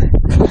you.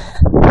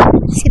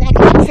 See, that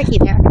could be tricky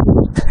there.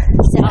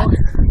 So,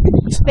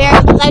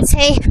 I'd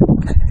say,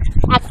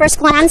 at first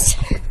glance,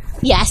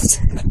 yes.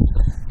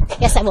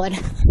 Yes, I would.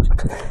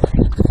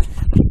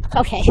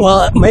 Okay.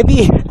 Well,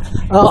 maybe,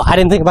 I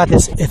didn't think about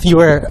this. If you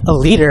were a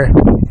leader,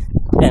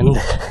 and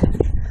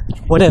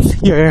what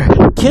if your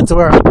kids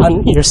were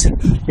on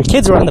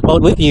the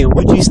boat with you?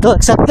 Would you still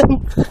accept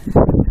them?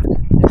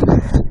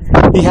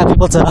 You have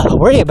people to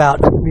worry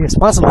about, be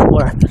responsible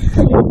for.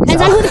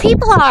 Depends on who the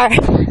people are.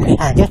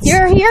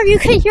 You're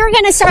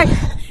gonna start.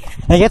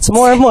 It gets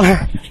more and more.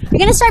 You're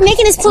gonna start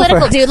making this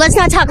political, dude. Let's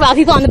not talk about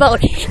people on the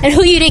boat and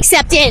who you'd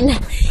accept in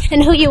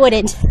and who you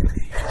wouldn't.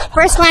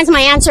 First glance,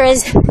 my answer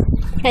is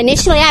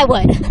initially I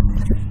would,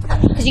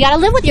 because you gotta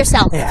live with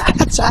yourself. Yeah,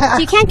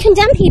 you can't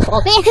condemn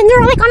people.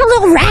 They're like on a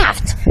little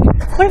raft.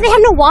 What if they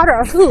have no water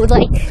or food?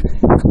 Like,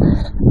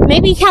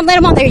 maybe you can't let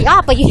them on their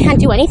yacht, but you can't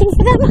do anything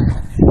for them.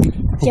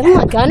 Give them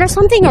a gun or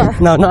something, or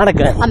no, not a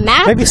gun. A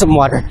map? Maybe some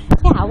water.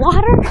 Yeah,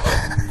 water.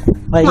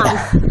 Like,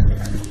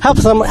 Come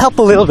on. help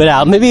a little bit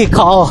out. Maybe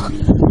call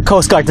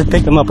Coast Guard to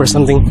pick them up or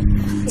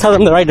something. Tell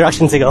them the right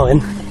direction to go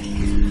in.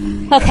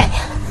 Okay.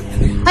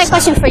 My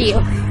question for you.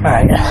 All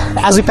right.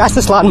 As we pass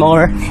this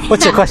lawnmower,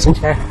 what's your question,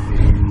 Chair?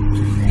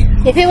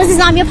 If it was a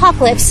zombie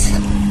apocalypse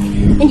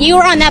and you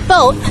were on that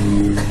boat,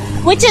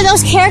 which of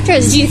those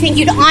characters do you think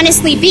you'd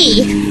honestly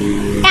be,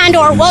 and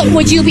or what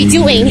would you be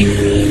doing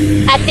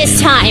at this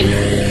time?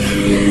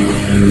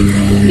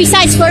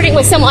 Besides flirting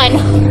with someone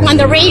on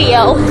the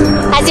radio,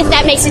 as if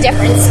that makes a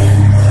difference.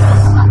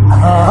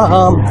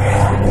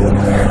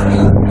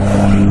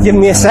 Give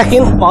me a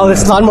second while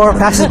this lawnmower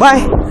passes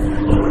by.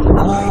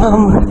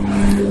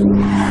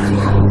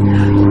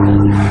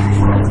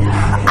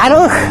 I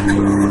don't.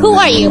 Who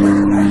are you?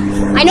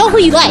 I know who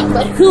you like,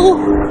 but who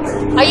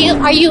are you?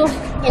 Are you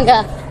in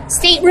the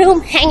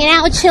stateroom, hanging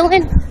out,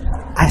 chilling?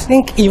 I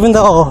think even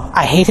though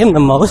I hate him the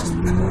most,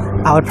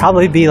 I would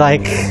probably be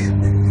like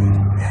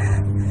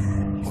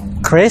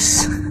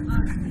Chris. Hi,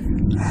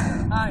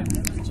 my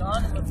name is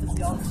John. I'm a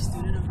physiology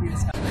student of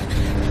Reed's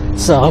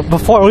House. So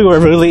before we were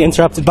really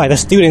interrupted by the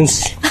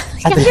students.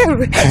 You don't have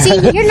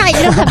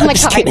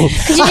much heart,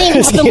 because you didn't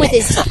even help him with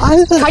his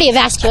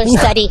cardiovascular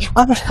study.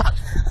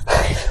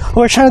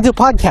 We're trying to do a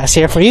podcast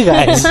here for you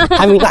guys.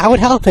 I mean, I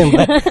would help him,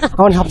 but I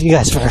want to help you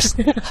guys first.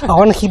 I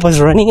want to keep us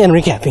running and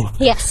recapping.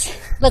 Yes,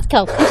 let's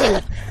go.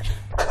 Continue.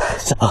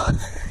 So,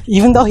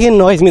 even though he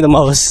annoys me the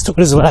most, what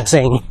is what I'm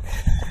saying?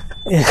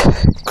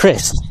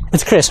 Chris.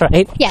 It's Chris,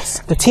 right? Yes.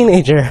 The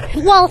teenager.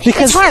 Well,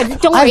 it's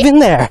hard. Don't worry. I've been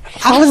there.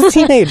 I was a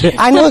teenager.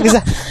 I know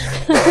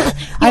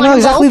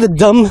exactly the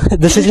dumb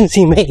decisions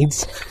he made.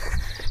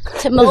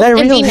 To mope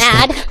and be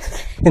mad.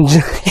 And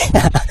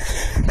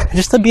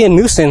just to be a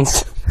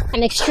nuisance.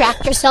 And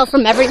extract yourself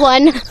from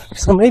everyone.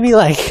 So maybe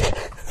like,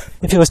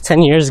 if it was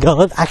 10 years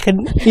ago, I could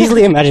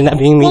easily imagine that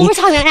being me. Well, we're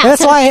talking about now.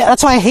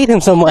 That's why I hate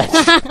him so much.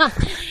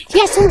 He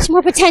has so much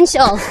more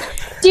potential.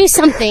 Do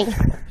something.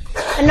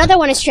 Another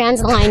one of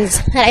Strand's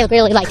lines that I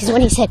really like is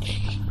when he said,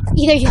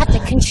 either you have to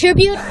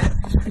contribute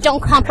or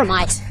don't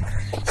compromise.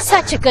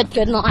 Such a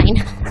good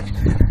line.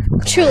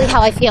 Truly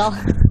how I feel.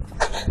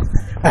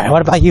 Alright,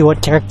 what about you?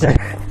 What character?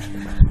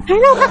 I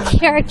don't know about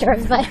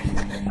characters, but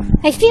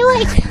I feel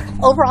like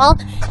overall,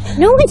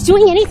 no one's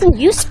doing anything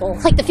useful.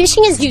 Like, the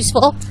fishing is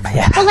useful,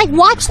 yeah. But like,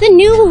 watch the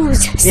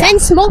news, send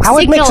smoke signals. I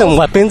would make some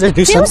weapons or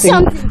do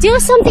something. Do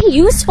something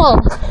useful.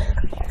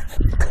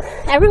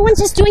 Everyone's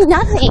just doing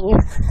nothing.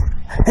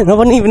 And no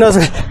one even knows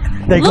where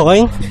they're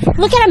going.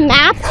 Look at a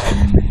map.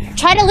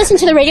 Try to listen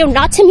to the radio,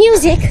 not to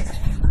music.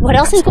 What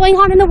else is going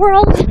on in the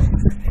world?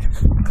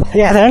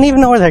 Yeah, they don't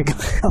even know where they're going.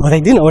 Oh,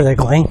 they do know where they're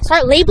going.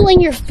 Start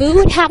labeling your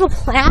food, have a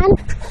plan.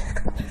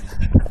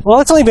 Well,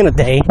 it's only been a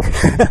day.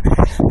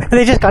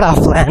 They just got off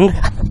land.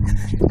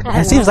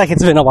 It seems like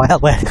it's been a while,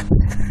 but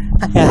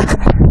yeah, I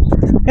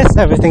guess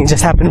everything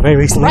just happened very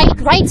recently.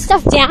 Write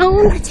stuff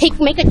down.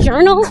 Make a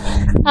journal.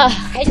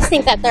 I just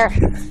think that they're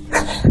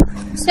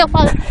so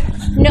far.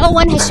 No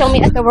one has shown me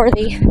that they're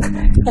worthy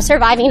of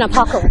surviving an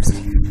apocalypse.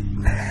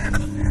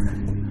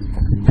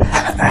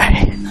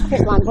 Alright.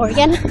 Here's lawnmower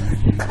again.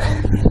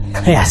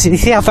 Yeah,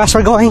 see how fast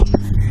we're going?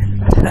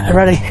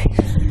 Ready?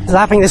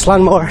 Lapping this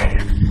lawnmower.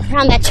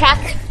 Around that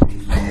track.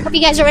 Hope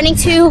you guys are running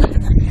too.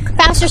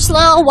 Fast or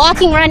slow,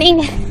 walking,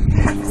 running.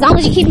 As long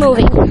as you keep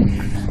moving.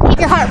 Keep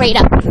your heart rate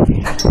up.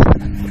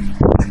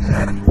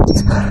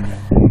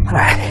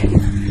 Alright.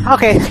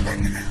 Okay.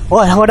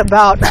 What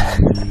about...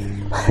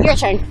 Your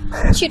turn.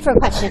 Shoot for a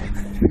question.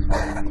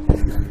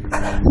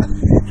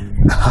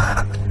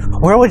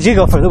 Where would you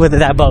go with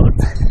that boat?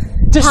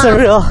 Just a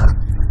real...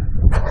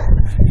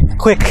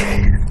 quick...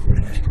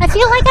 I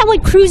feel like I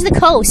would cruise the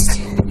coast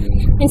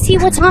and see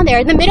what's on there.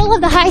 In the middle of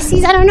the high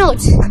seas, I don't know.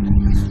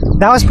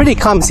 That was pretty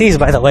calm seas,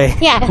 by the way.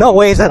 Yeah. No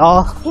waves at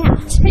all. Yeah,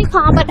 it's pretty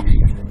calm, but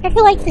I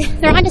feel like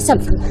they're onto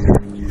something.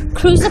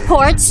 Cruise the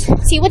ports,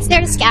 see what's there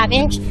to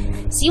scavenge,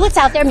 see what's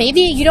out there. Maybe,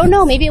 you don't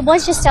know, maybe it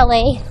was just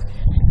LA.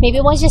 Maybe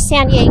it was just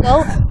San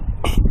Diego.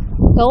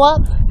 Go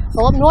up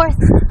north.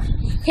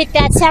 Hit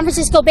that San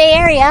Francisco Bay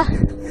Area.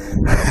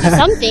 Do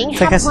something.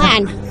 Have a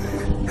plan.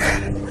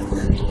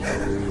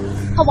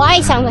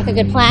 Hawaii sounds like a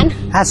good plan.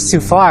 That's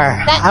too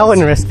far. I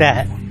wouldn't risk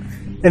that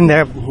in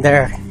their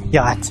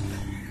yacht.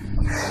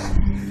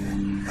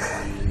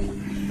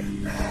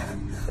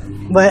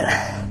 But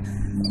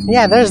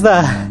yeah, there's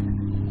the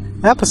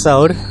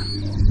episode.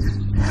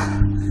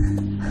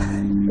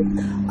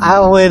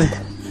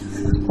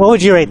 What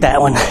would you rate that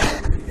one?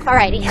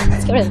 Alrighty,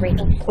 let's go to the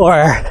rating.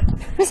 Or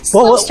It's a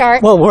slow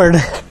start. What word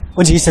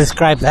would you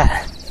describe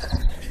that?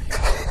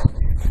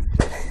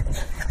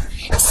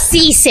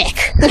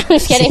 Seasick. I'm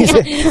just kidding.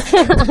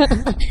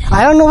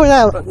 I don't know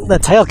where the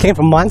title came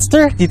from.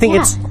 Monster? Do you think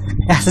it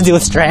has to do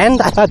with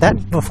Strand? I thought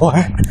that before.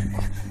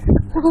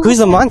 Who's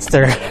the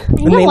monster?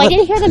 No, I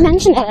didn't hear them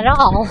mention that at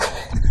all.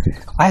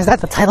 Why is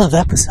that the title of the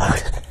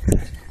episode?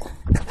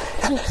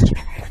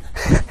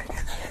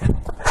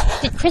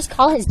 Did Chris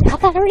call his dad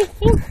that or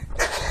anything?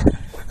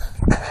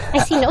 I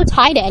see no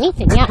tie to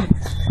anything, yeah.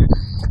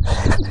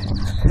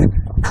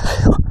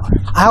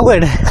 I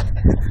would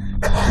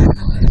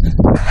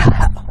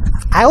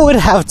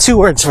have 2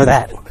 words for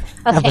that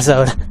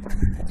episode.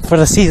 For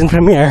the season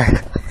premiere.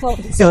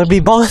 It would be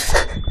both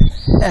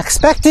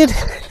expected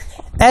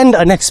and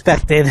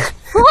unexpected.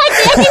 What?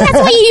 I think that's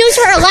what you used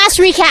for our last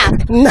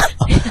recap. No.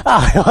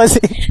 Oh, was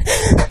it?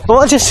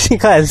 Well, just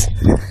because.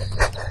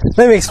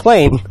 Let me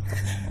explain.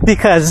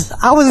 Because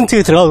I wasn't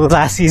too thrilled with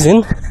last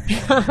season.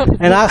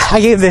 And I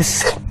gave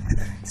this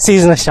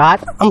season a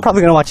shot. I'm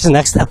probably going to watch the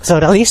next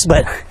episode at least,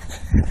 but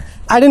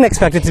I didn't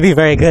expect it to be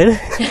very good.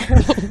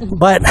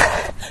 But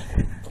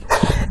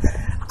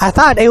I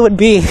thought it would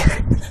be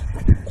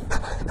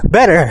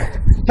better.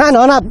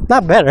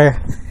 Not better.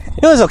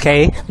 It was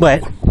okay,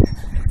 but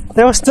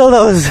there was still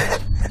those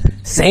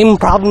same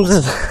problems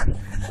of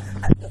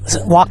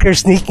Walker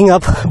sneaking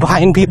up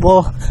behind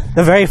people,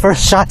 the very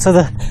first shots of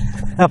the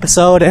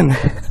episode, and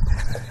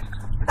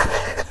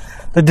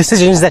the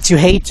decisions that you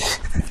hate.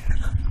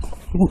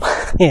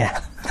 Yeah.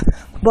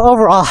 But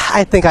overall,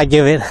 I think I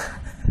give it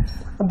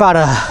about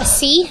a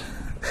C?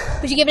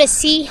 Would you give it a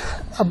C?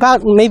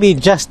 About maybe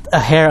just a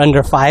hair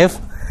under 5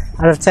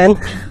 out of 10.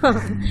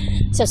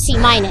 So C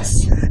minus.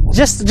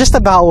 Just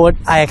about what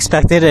I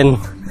expected, and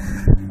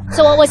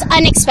so what was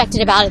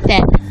unexpected about it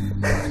then?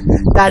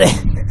 That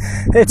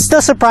it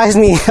still surprised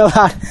me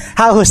about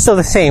how it was still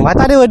the same. I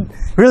thought it would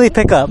really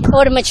pick up. It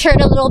would have matured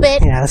a little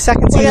bit. Yeah, the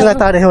second season I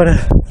thought it would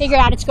have figured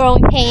out its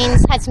growing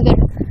pains, had some good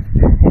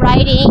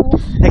writing.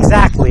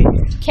 Exactly.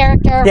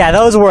 Character. Yeah,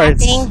 those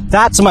words. Acting.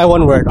 That's my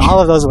one word. All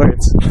of those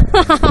words.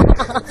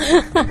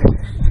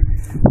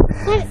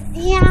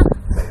 Yeah.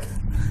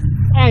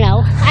 I don't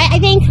know. I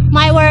think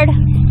my word,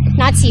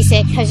 not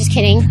seasick, I was just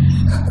kidding.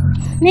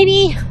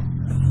 Maybe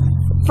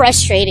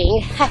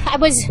frustrating. I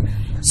was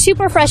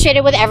super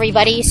frustrated with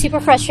everybody. Super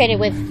frustrated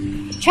with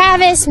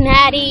Travis,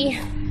 Maddie,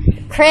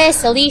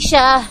 Chris,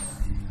 Alicia,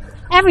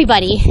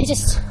 everybody. It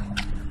just...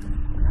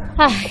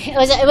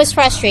 it was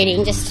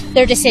frustrating, just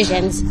their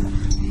decisions.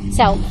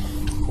 So,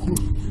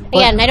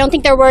 again, I don't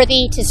think they're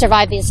worthy to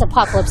survive this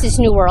apocalypse, this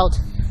new world.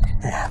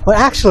 Well,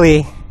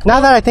 actually, now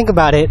that I think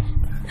about it,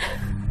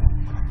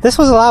 this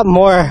was a lot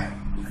more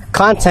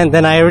content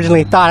than I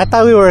originally thought. I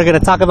thought we were going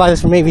to talk about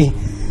this for maybe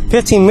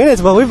 15 minutes,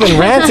 but we've been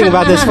ranting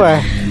about this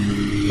for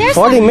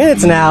 40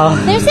 minutes now.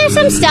 There's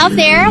some stuff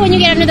there when you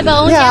get under the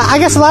bones. Yeah, I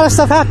guess a lot of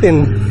stuff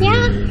happened.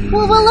 Yeah,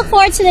 well, we'll look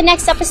forward to the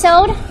next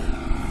episode.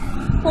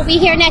 We'll be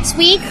here next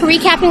week,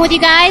 recapping with you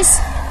guys.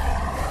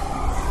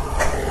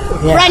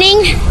 Yeah.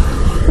 Running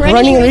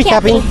and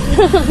recapping.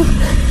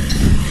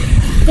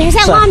 There's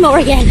that lawnmower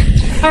again.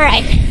 All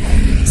right.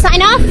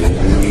 Sign off.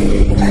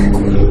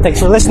 Thanks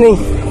for listening.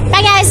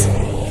 Bye, guys.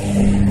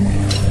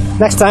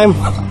 Next time,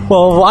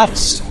 we'll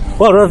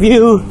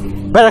review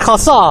Better Call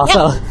Saul. Yep.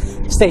 So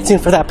stay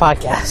tuned for that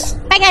podcast.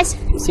 Bye, guys.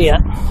 See ya.